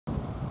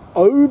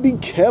Oh, be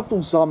careful,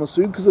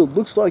 Zamasu, because it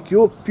looks like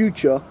your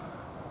future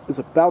is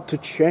about to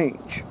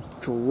change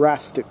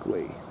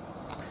drastically.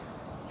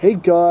 Hey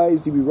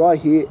guys, DB right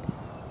here,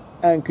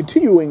 and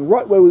continuing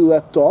right where we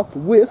left off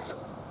with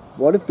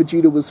what if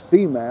Vegeta was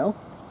female?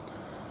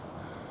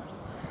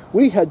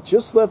 We had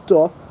just left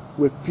off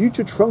with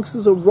future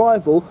Trunks'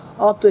 arrival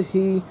after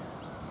he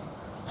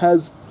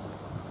has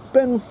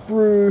been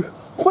through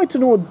quite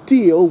an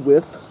ordeal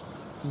with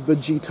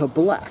Vegeta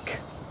Black.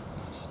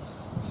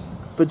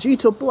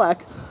 Vegeta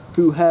Black,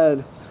 who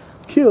had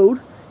killed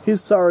his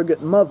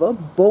surrogate mother,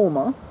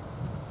 Bulma,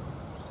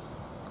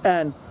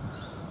 and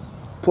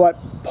quite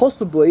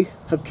possibly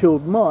have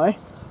killed Mai.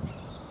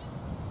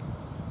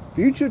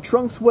 Future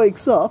Trunks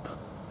wakes up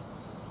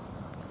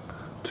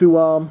to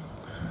a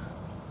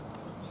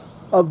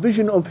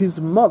vision of his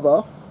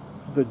mother,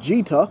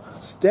 Vegeta,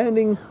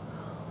 standing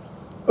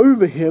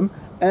over him,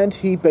 and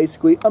he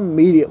basically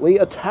immediately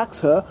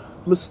attacks her,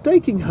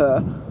 mistaking her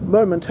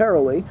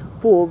momentarily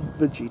for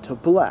Vegeta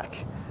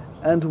Black.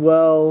 And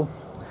well,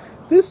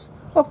 this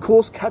of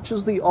course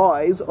catches the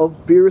eyes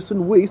of Beerus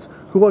and Whis,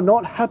 who are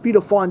not happy to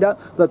find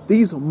out that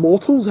these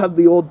mortals have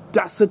the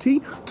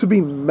audacity to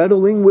be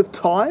meddling with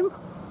time.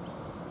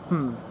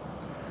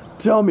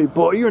 Tell me,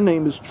 boy, your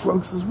name is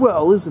Trunks as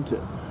well, isn't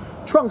it?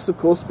 Trunks, of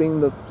course,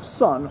 being the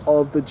son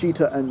of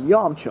Vegeta and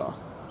Yamcha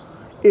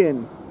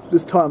in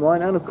this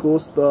timeline, and of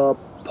course the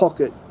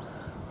pocket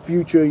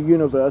future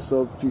universe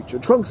of future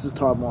Trunks'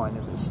 timeline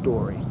in this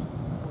story.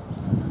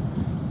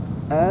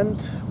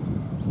 And,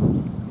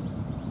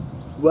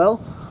 well,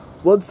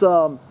 once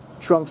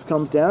Trunks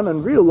comes down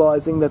and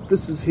realizing that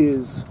this is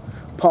his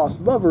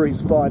past lover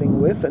he's fighting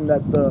with, and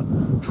that the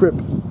trip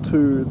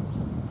to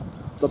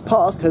the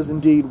past has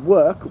indeed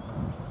worked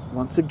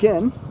once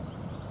again,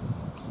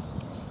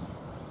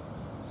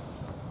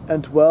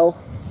 and well,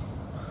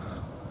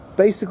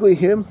 basically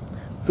him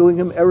filling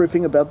him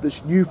everything about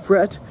this new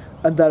threat,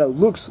 and that it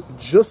looks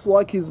just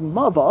like his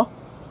mother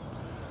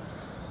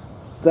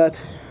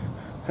that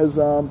has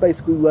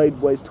basically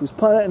laid waste to his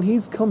planet, and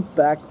he's come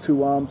back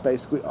to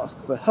basically ask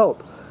for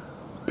help.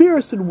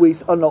 Beerus and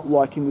Whis are not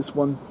liking this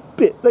one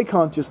bit. They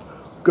can't just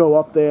go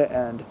up there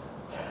and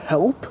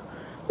help.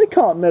 They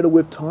can't meddle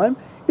with time.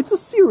 It's a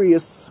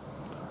serious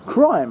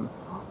crime.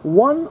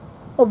 One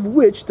of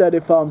which that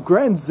if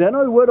Grand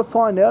Zeno were to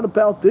find out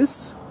about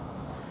this,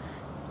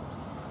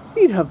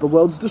 he'd have the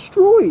worlds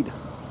destroyed.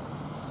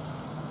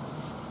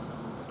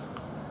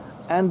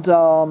 And,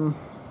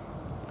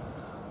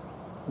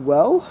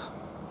 well,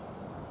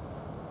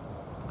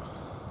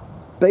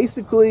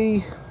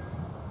 basically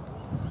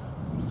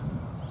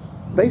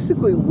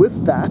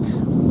with that,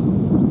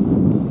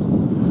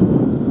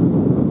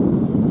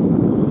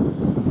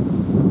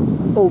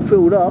 all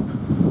filled up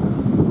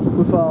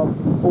with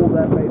all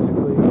that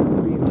basically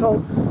being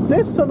told,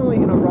 they're suddenly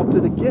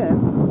interrupted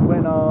again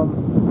when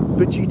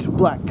Vegeta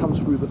Black comes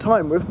through the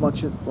time rift,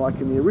 much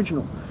like in the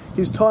original.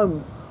 His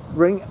time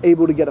ring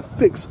able to get a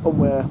fix on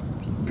where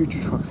future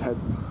Trunks had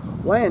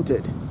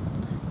landed.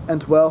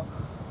 And well,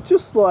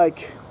 just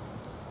like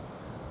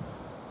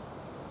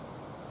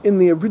in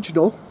the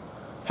original,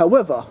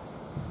 however,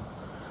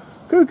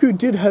 Goku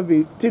did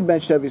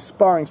manage to have his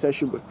sparring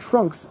session with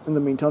Trunks in the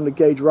meantime to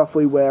gauge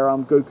roughly where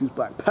Goku's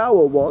black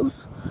power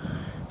was.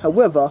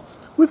 However,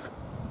 with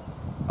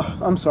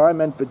I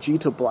meant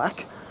Vegeta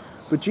Black.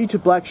 Vegeta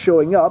Black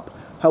showing up.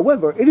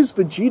 However, it is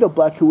Vegeta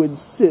Black who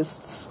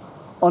insists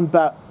on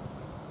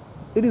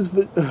It is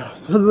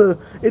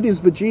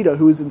Vegeta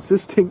who is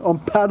insisting on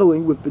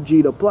battling with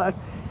Vegeta Black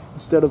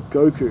instead of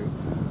Goku,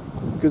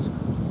 because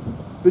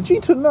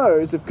Vegeta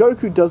knows if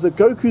Goku does it,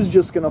 Goku's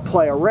just gonna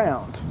play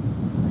around.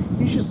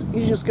 He's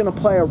just gonna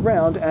play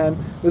around, and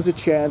there's a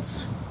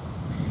chance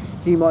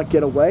he might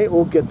get away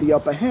or get the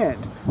upper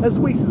hand. As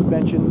Whis has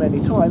mentioned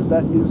many times,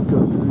 that is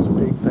Goku's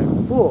big fatal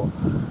flaw.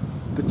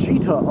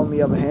 Vegeta, on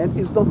the other hand,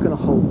 is not going to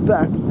hold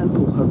back and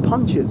pull her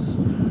punches.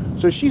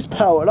 So she's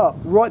powered up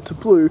right to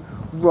blue,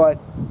 right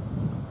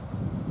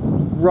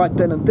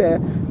then and there,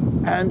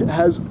 and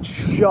has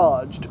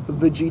charged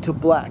Vegeta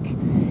Black,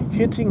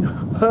 hitting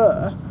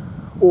her,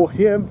 or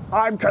him,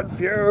 I'm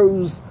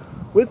confused,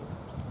 with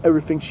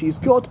everything she's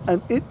got,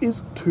 and it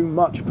is too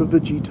much for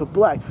Vegeta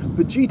Black.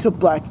 Vegeta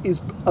Black is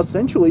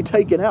essentially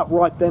taken out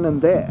right then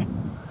and there.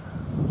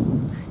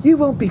 You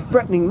won't be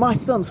threatening my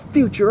son's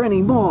future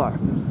anymore.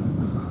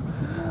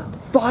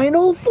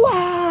 Final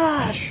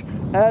Flash!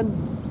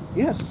 And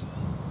yes,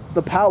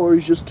 the power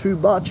is just too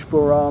much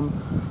for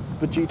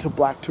Vegeta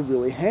Black to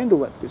really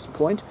handle at this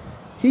point.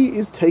 He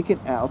is taken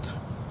out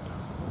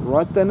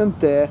right then and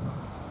there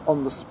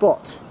on the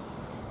spot.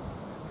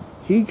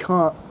 She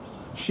can't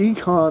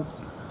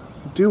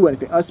do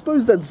anything. I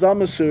suppose that's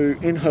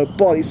Zamasu in her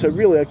body, so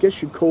really I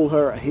guess you'd call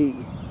her a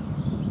he.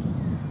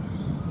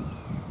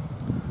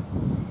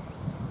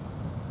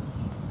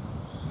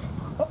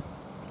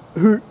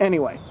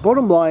 Anyway,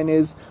 bottom line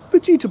is,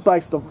 Vegeta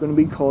Black's not going to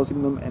be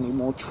causing them any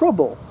more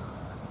trouble.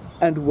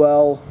 And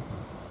well,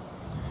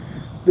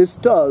 this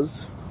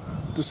does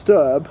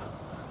disturb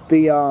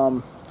the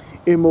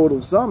immortal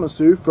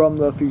Zamasu from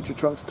the Future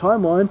Trunks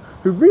timeline,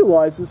 who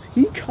realizes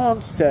he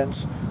can't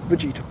sense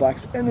Vegeta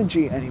Black's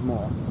energy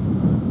anymore.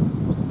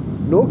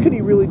 Nor can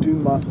he really do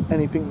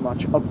anything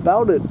much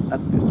about it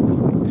at this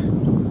point.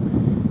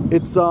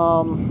 It's,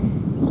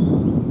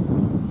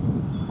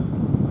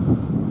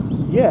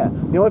 yeah,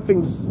 the only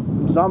thing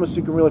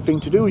Zamasu can really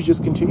think to do is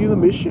just continue the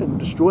mission,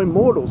 destroy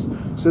mortals.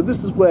 So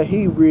this is where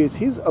he rears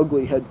his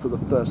ugly head for the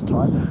first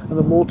time, and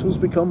the mortals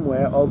become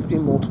aware of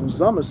immortal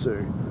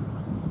Zamasu.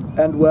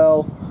 And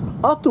well,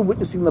 after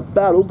witnessing the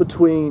battle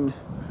between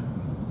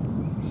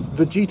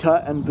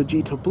Vegeta and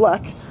Vegeta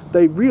Black,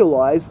 they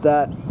realize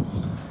that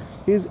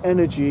his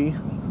energy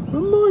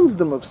reminds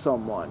them of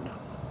someone.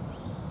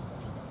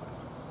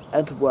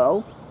 And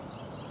well,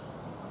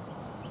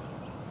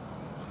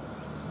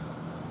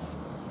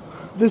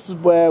 this is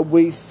where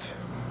Whis,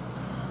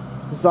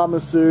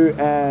 Zamasu,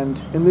 and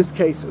in this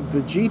case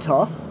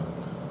Vegeta,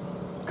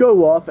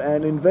 go off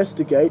and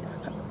investigate,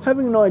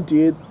 having an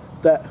idea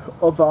that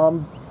of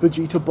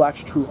Vegeta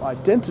Black's true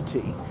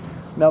identity.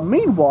 Now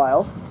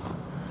meanwhile,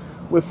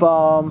 with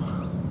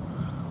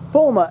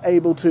Bulma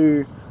able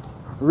to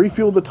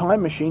refuel the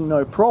time machine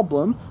no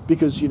problem,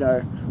 because, you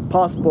know,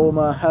 past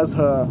Bulma has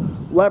her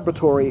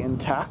laboratory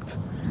intact,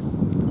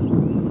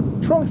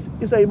 Trunks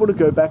is able to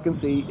go back and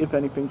see if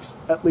anything's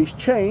at least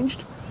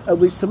changed, at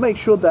least to make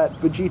sure that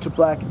Vegeta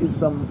Black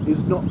is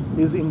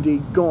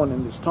indeed gone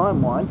in this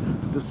timeline.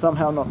 There's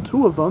somehow not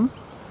two of them.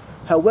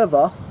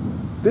 However,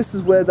 this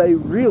is where they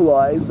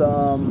realize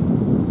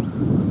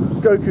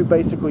Goku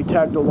basically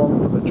tagged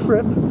along for the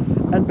trip,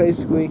 and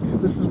basically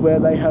this is where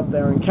they have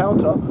their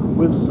encounter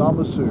with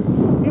Zamasu.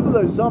 Even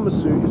though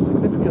Zamasu is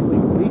significantly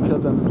weaker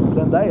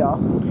than they are,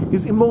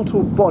 his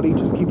immortal body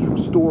just keeps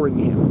restoring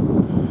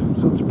him.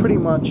 So it's pretty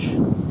much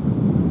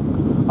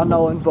a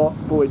null and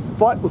void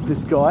fight with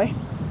this guy,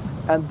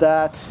 and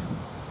that,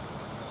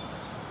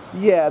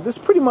 yeah, this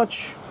pretty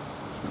much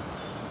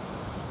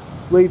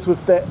leads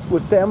with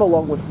them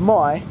along with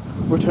Mai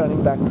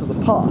returning back to the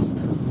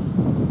past.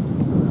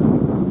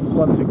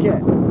 Once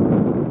again,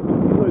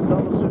 even though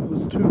Zamasu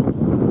was too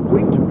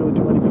weak to really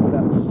do anything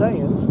about the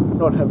Saiyans,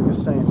 not having a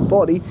Saiyan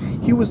body,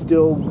 he was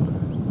still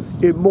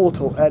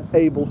immortal and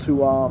able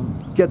to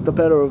get the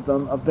better of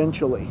them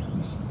eventually.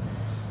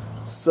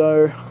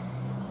 So,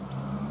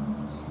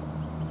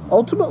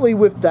 ultimately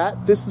with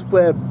that, this is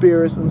where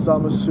Beerus and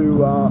Zamasu,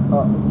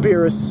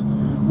 Beerus,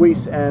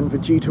 Whis, and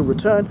Vegeta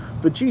return.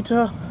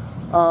 Vegeta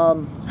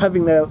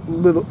having their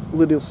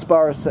little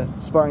sparring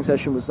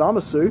session with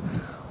Zamasu,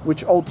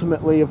 which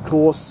ultimately, of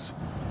course,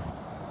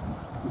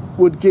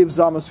 would give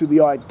Zamasu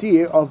the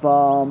idea of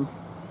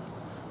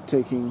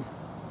taking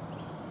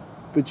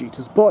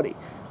Vegeta's body.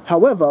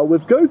 However,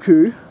 with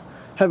Goku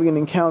having an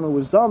encounter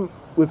with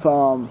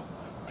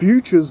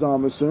future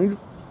Zamasu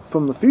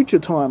from the future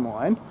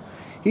timeline,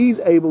 he's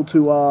able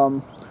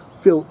to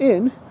fill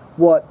in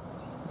how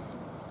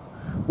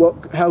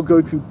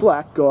Goku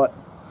Black got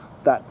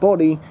that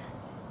body,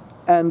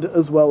 and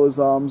as well as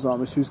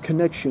Zamasu's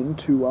connection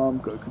to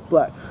Goku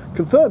Black,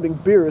 confirming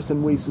Beerus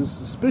and Whis'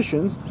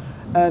 suspicions,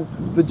 and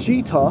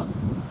Vegeta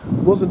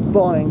wasn't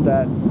buying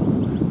that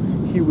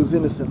he was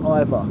innocent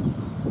either.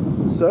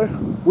 So,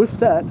 with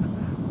that,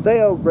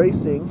 they are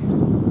racing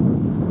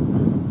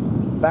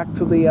back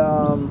to the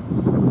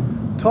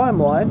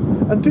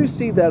timeline, and do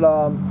see that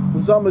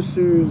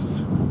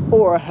Zamasu's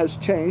aura has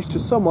changed to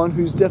someone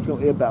who's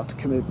definitely about to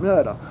commit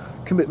murder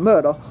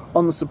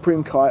on the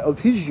Supreme Kai of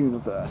his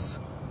universe.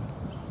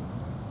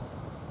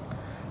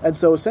 And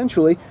so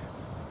essentially,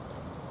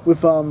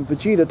 with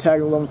Vegeta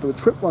tagging along for the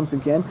trip once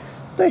again,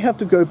 they have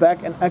to go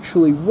back and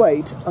actually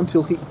wait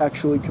until he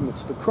actually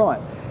commits the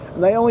crime.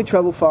 And they only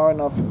travel far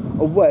enough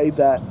away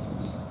that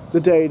the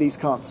deities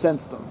can't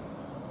sense them.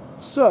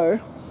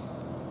 So,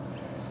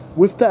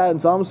 with that,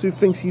 Zamasu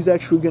thinks he's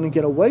actually going to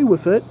get away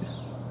with it,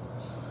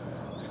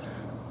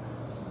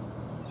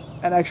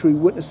 and actually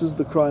witnesses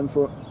the crime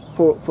for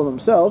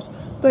themselves.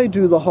 They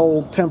do the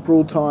whole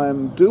temporal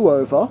time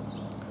do-over,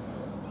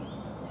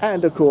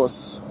 and of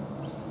course,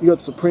 you got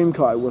Supreme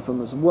Kai with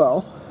them as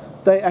well.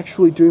 They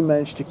actually do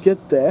manage to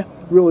get there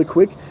really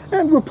quick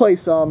and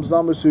replace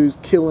Zamasu's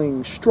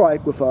killing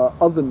strike with a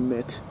oven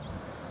mitt,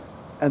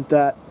 and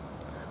that,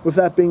 with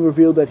that being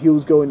revealed that he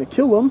was going to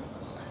kill him,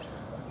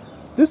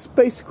 this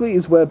basically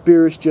is where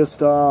Beerus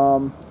just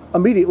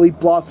immediately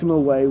blasts him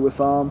away with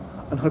an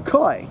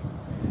Hakai.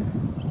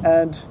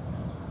 And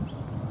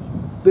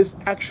this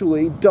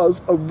actually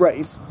does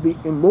erase the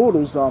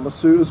immortal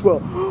Zamasu as well.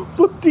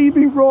 But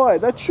DB Rai,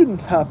 that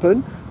shouldn't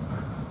happen.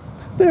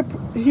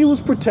 He was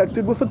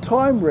protected with a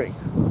time ring.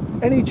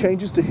 Any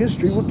changes to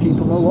history would keep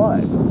him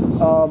alive.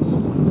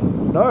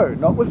 No,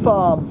 not with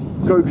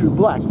Goku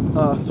Black.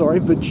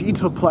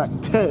 Vegeta Black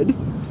dead.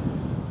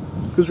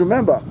 Because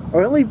remember,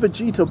 only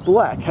Vegeta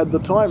Black had the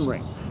time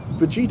ring.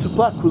 Vegeta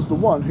Black was the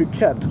one who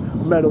kept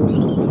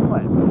meddling with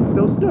time.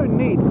 There was no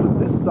need for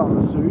this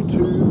Zamasu to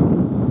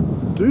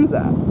do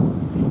that.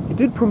 He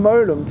did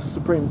promote him to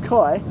Supreme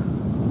Kai,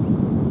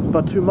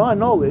 but to my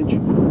knowledge,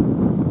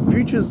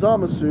 future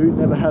Zamasu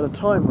never had a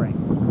time ring.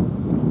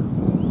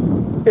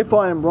 If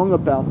I am wrong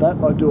about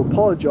that, I do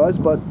apologise,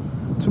 but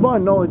to my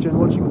knowledge and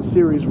watching the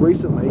series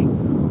recently,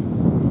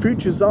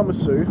 future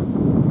Zamasu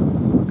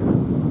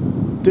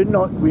did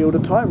not wield a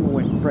time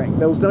ring.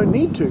 There was no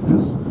need to,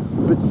 because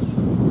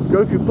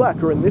Goku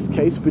Black, or in this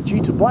case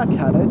Vegeta Black,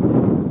 had it,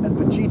 and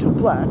Vegeta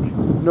Black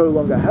no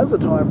longer has a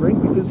time ring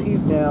because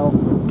he's now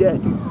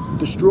dead,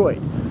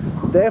 destroyed.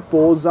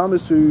 Therefore,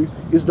 Zamasu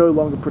is no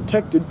longer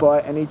protected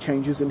by any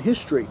changes in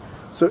history.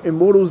 So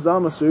Immortal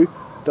Zamasu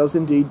does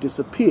indeed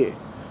disappear.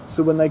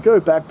 So when they go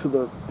back to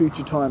the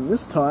future time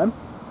this time,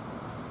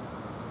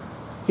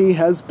 he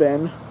has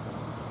been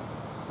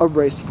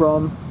erased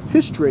from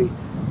history.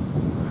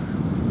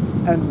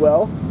 And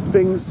well,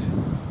 things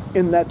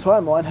in that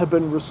timeline have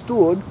been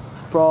restored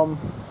from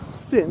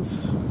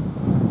since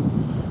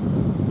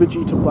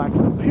Vegeta Black's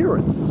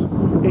appearance,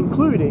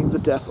 including the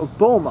death of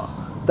Bulma.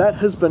 That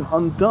has been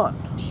undone.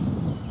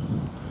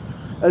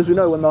 As we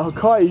know, when the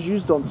Hakai is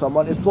used on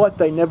someone, it's like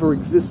they never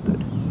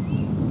existed.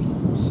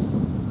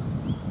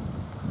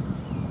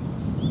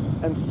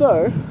 And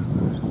so,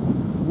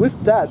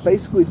 with that,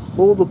 basically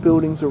all the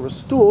buildings are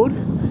restored.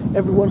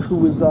 Everyone who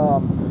was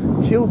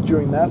killed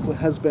during that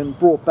has been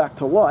brought back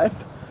to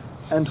life.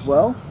 And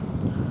well,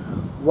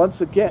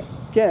 once again,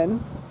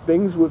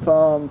 things with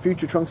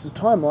Future Trunks'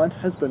 timeline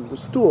has been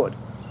restored.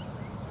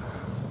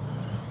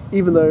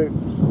 Even though,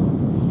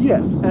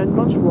 yes, and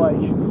much like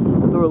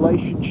the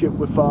relationship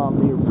with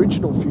the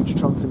original Future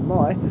Trunks and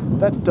Mai,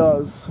 that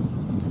does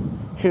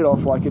hit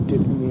off like it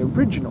did in the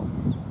original.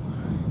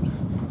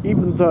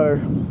 Even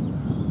though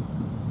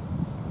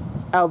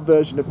our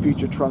version of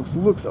Future Trunks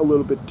looks a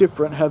little bit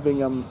different, having,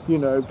 you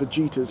know,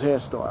 Vegeta's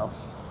hairstyle.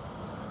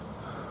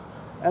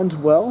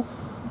 And well,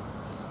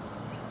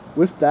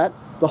 with that,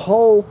 the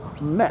whole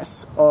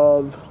mess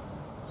of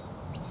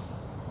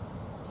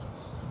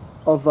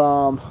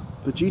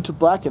Vegeta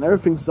Black and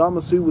everything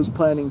Zamasu was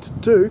planning to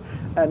do,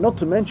 and not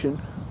to mention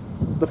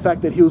the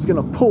fact that he was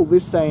going to pull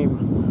this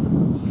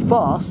same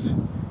farce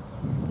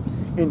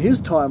in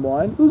his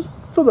timeline, was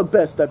for the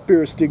best that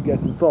Beerus did get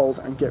involved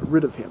and get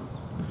rid of him.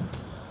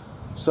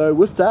 So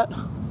with that,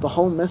 the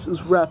whole mess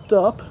is wrapped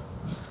up.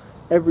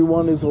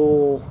 Everyone is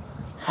all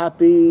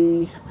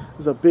happy.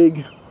 There's a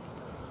big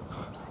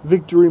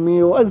victory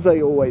meal, as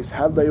they always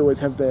have. They always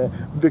have their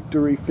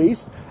victory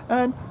feast.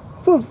 And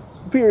for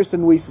Beerus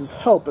and Whis'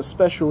 help,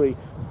 especially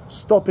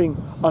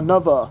stopping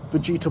another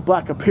Vegeta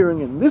Black appearing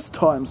in this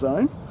time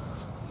zone,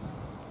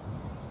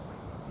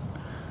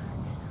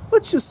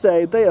 let's just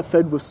say they are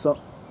fed with some...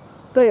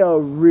 They are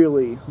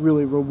really,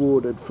 really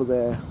rewarded for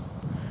their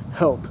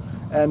help,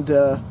 and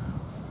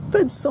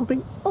fed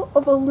something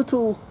of a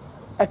little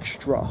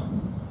extra.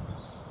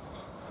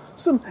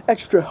 Some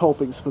extra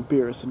helpings for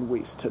Beerus and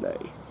Whis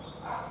today.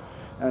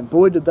 And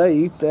boy did they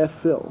eat their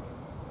fill.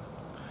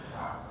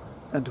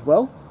 And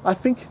well, I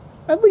think,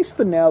 at least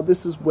for now,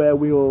 this is where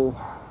we will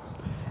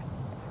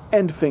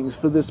end things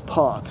for this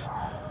part.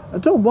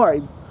 And don't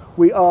worry,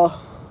 we are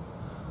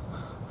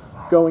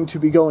going to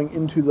be going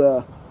into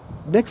the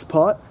next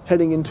part,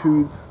 heading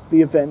into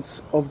the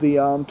events of the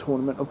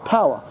Tournament of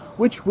Power,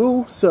 which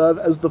will serve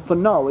as the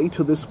finale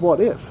to this What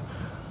If.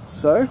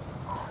 So,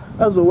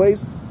 as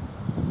always,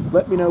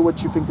 let me know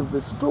what you think of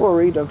this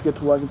story. Don't forget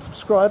to like and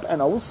subscribe,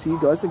 and I will see you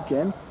guys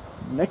again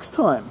next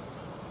time.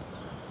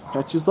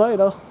 Catch you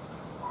later.